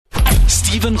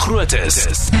Stephen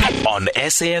Grootes on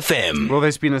SAFM. Well,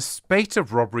 there's been a spate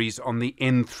of robberies on the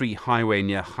N3 highway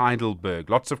near Heidelberg.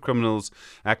 Lots of criminals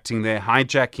acting there,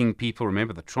 hijacking people.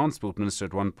 Remember, the transport minister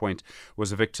at one point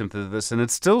was a victim to this, and it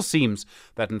still seems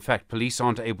that, in fact, police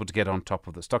aren't able to get on top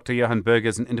of this. Dr. Johan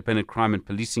is an independent crime and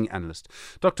policing analyst.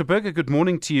 Dr. Berger, good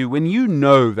morning to you. When you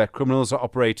know that criminals are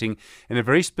operating in a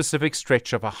very specific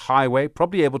stretch of a highway,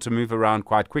 probably able to move around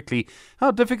quite quickly,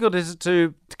 how difficult is it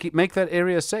to make that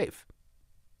area safe?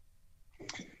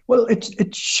 Well,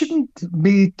 it shouldn't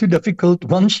be too difficult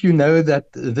once you know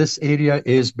that this area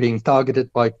is being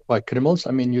targeted by criminals.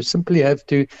 I mean, you simply have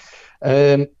to,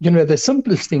 the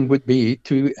simplest thing would be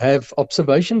to have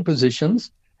observation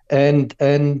positions and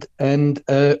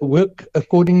work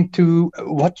according to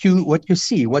what you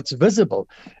see, what's visible.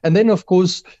 And then, of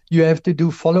course, you have to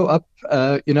do follow-up,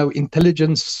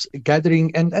 intelligence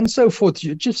gathering and so forth.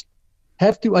 You just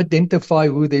have to identify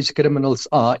who these criminals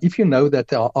are if you know that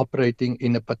they are operating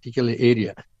in a particular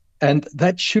area. And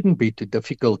that shouldn't be too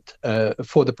difficult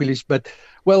for the police. But,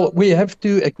 well, we have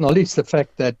to acknowledge the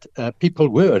fact that people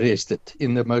were arrested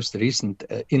in the most recent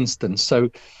instance.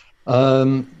 So,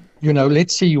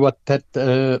 let's see what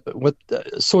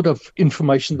sort of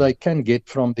information they can get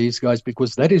from these guys,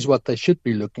 because that is what they should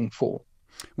be looking for.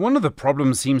 One of the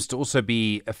problems seems to also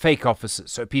be fake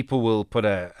officers. So people will put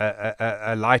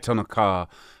a light on a car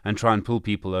and try and pull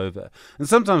people over. And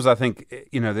sometimes I think,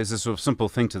 there's a sort of simple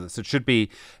thing to this. It should be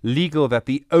legal that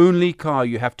the only car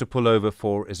you have to pull over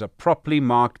for is a properly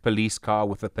marked police car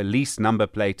with a police number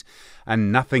plate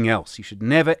and nothing else. You should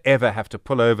never, ever have to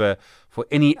pull over for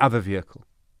any other vehicle.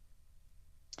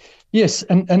 Yes,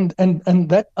 and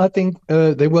that, I think,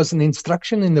 there was an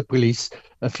instruction in the police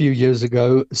a few years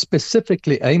ago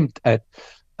specifically aimed at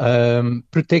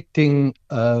protecting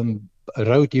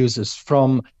road users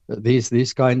from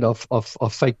these kind of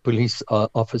fake police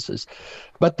officers.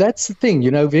 But that's the thing,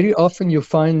 very often you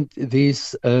find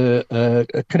these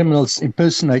criminals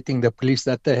impersonating the police,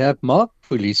 that they have marked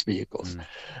police vehicles.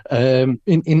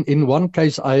 In one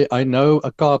case, I know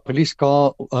a police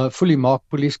car, fully marked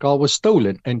police car, was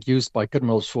stolen and used by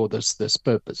criminals for this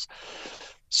purpose.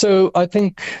 So I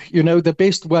think, the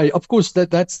best way, of course,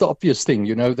 that's the obvious thing,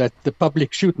 that the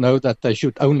public should know that they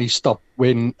should only stop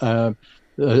when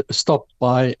stopped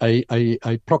by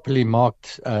a properly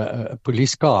marked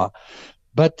police car.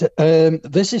 But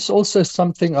this is also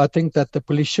something I think that the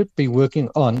police should be working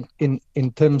on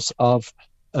in terms of,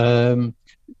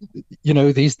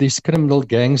 these criminal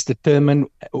gangs determine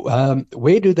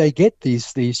where do they get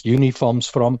these uniforms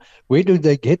from? Where do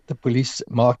they get the police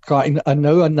marked car? And I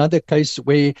know another case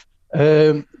where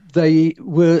they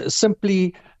were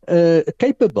simply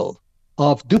capable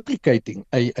of duplicating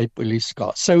a police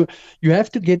car. So you have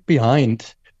to get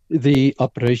behind the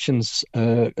operations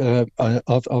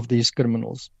of these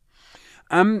criminals.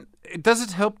 Does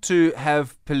it help to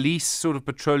have police sort of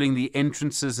patrolling the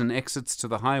entrances and exits to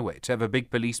the highway, to have a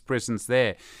big police presence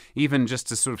there, even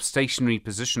just a sort of stationary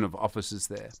position of officers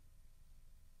there?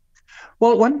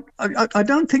 Well, I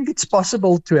don't think it's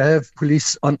possible to have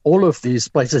police on all of these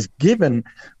places, given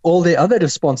all the other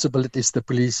responsibilities the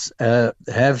police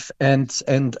have,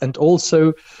 and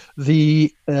also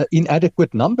the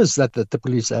inadequate numbers that the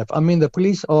police have. I mean, the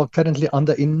police are currently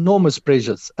under enormous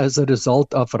pressures as a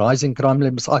result of rising crime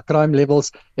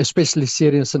levels, especially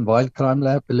serious and violent crime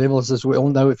levels, as we all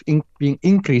know, have been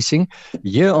increasing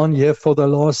year on year for the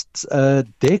last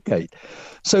decade.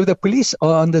 So the police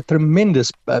are under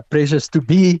tremendous pressures to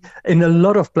be in a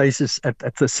lot of places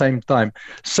at the same time.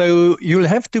 So you'll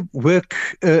have to work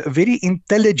very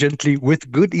intelligently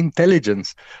with good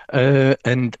intelligence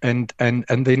and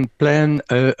then plan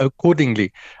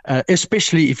accordingly,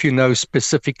 especially if you know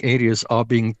specific areas are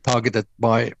being targeted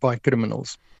by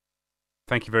criminals.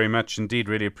 Thank you very much indeed.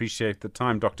 Really appreciate the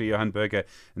time. Dr. Johan, an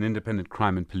independent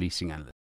crime and policing analyst.